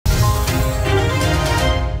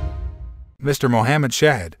Mr. Mohammed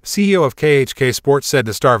Shahid, CEO of KHK Sports, said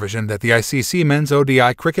to Starvision that the ICC Men's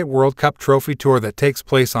ODI Cricket World Cup Trophy Tour that takes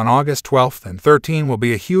place on August 12th and 13th will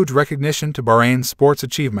be a huge recognition to Bahrain's sports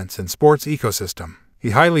achievements and sports ecosystem. He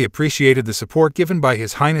highly appreciated the support given by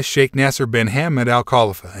His Highness Sheikh Nasser bin Hamad Al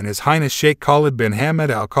Khalifa and His Highness Sheikh Khalid bin Hamad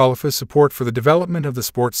Al Khalifa's support for the development of the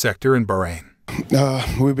sports sector in Bahrain.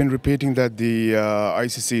 We've been repeating that the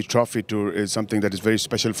ICC Trophy Tour is something that is very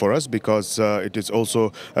special for us because it is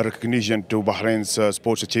also a recognition to Bahrain's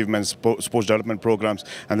sports achievements, sports development programs,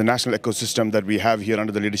 and the national ecosystem that we have here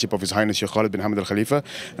under the leadership of His Highness Sheikh Khalid bin Hamad Al Khalifa.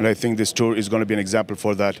 And I think this tour is going to be an example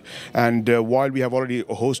for that. And while we have already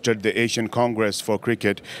hosted the Asian Congress for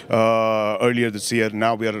cricket earlier this year,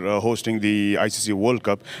 now we are hosting the ICC World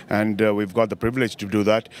Cup, and we've got the privilege to do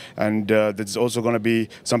that. And this is also going to be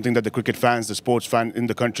something that the cricket fans, the sports fan in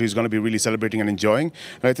the country is going to be really celebrating and enjoying.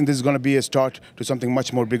 And I think this is going to be a start to something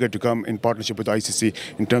much more bigger to come in partnership with ICC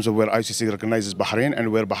in terms of where ICC recognizes Bahrain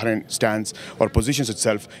and where Bahrain stands or positions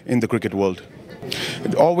itself in the cricket world.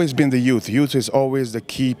 It's always been the youth. Youth is always the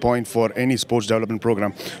key point for any sports development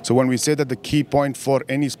program. So when we say that the key point for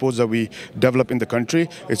any sports that we develop in the country,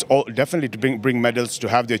 it's all definitely to bring medals, to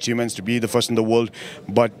have the achievements, to be the first in the world.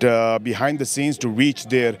 But behind the scenes, to reach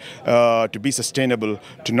there, to be sustainable,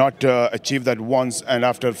 to not achieve that once and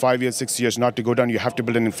after 5 years, 6 years, not to go down, you have to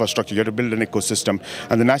build an infrastructure, you have to build an ecosystem.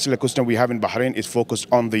 And the national ecosystem we have in Bahrain is focused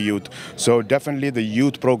on the youth. So definitely the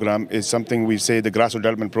youth program is something we say the grassroots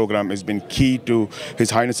development program has been key to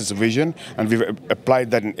His Highness's vision, and we've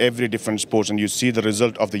applied that in every different sports. And you see the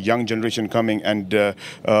result of the young generation coming and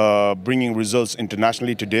bringing results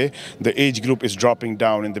internationally today. The age group is dropping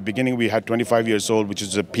down. In the beginning, we had 25 years old, which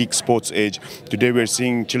is the peak sports age. Today, we're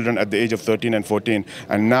seeing children at the age of 13 and 14.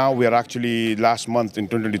 And now we are actually, last month in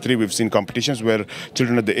 2023, we've seen competitions where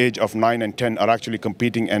children at the age of 9 and 10 are actually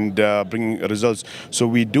competing and bringing results. So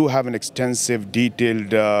we do have an extensive,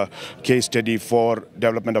 detailed case study for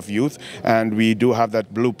development of youth, and we do have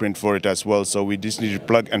that blueprint for it as well. So we just need to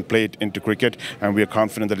plug and play it into cricket, and we are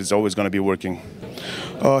confident that it's always going to be working.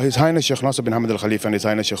 His Highness Sheikh Nasser bin Hamad Al Khalifa and His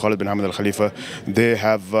Highness Sheikh Khalid bin Hamad Al Khalifa, they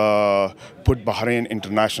have put Bahrain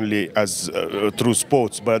internationally as through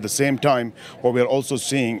sports. But at the same time, what we are also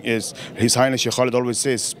seeing is His Highness Sheikh Khalid always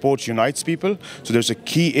says sports unites people. So there's a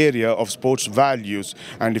key area of sports values,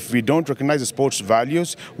 and if we don't recognize the sports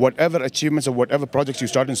values, whatever achievements or whatever projects you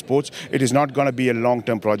start in sports, it is not going to be a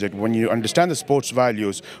long-term project. When you understand the sports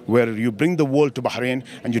values, where you bring the world to Bahrain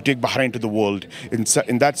and you take Bahrain to the world,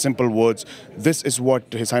 in that simple words, this is what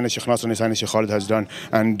His Highness Sheikh Nasser and His Highness Sheikh Khalid has done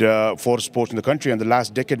and for sports in the country. And the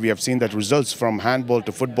last decade we have seen that results from handball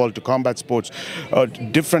to football to combat sports,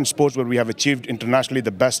 different sports where we have achieved internationally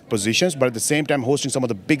the best positions, but at the same time hosting some of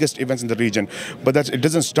the biggest events in the region. But it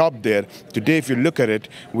doesn't stop there. Today, if you look at it,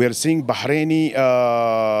 we are seeing Bahraini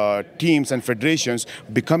teams and federations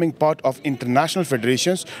becoming part of international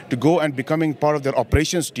federations to go and becoming part of their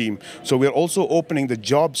operations team. So we are also opening the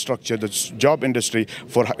job structure, the job industry,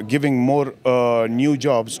 for giving more new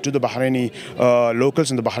jobs to the Bahraini locals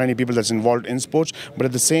and the Bahraini people that's involved in sports. But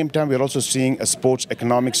at the same time, we are also seeing a sports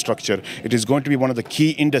economic structure. It is going to be one of the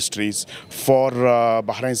key industries for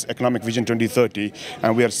Bahrain's Economic Vision 2030.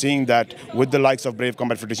 And we are seeing that with the likes of Brave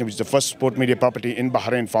Combat Federation, which is the first sport media property in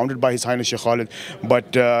Bahrain, founded by His Highness Sheikh Khalid.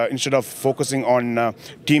 But instead of focusing on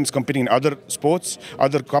teams competing in other sports,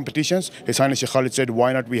 other competitions, His Highness Sheikh Khalid said,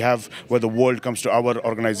 why not we have where the world comes to our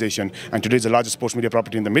organization? And today is the largest sports media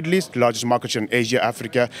property in the Middle East, largest market share in Asia,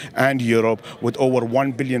 Africa, and Europe, with over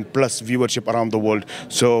 1 billion plus viewership around the world.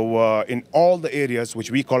 So in all the areas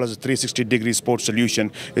which we call as a 360-degree sports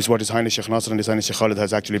solution is what His Highness Sheikh Nasser and His Highness Sheikh Khalid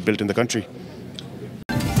has actually built in the country.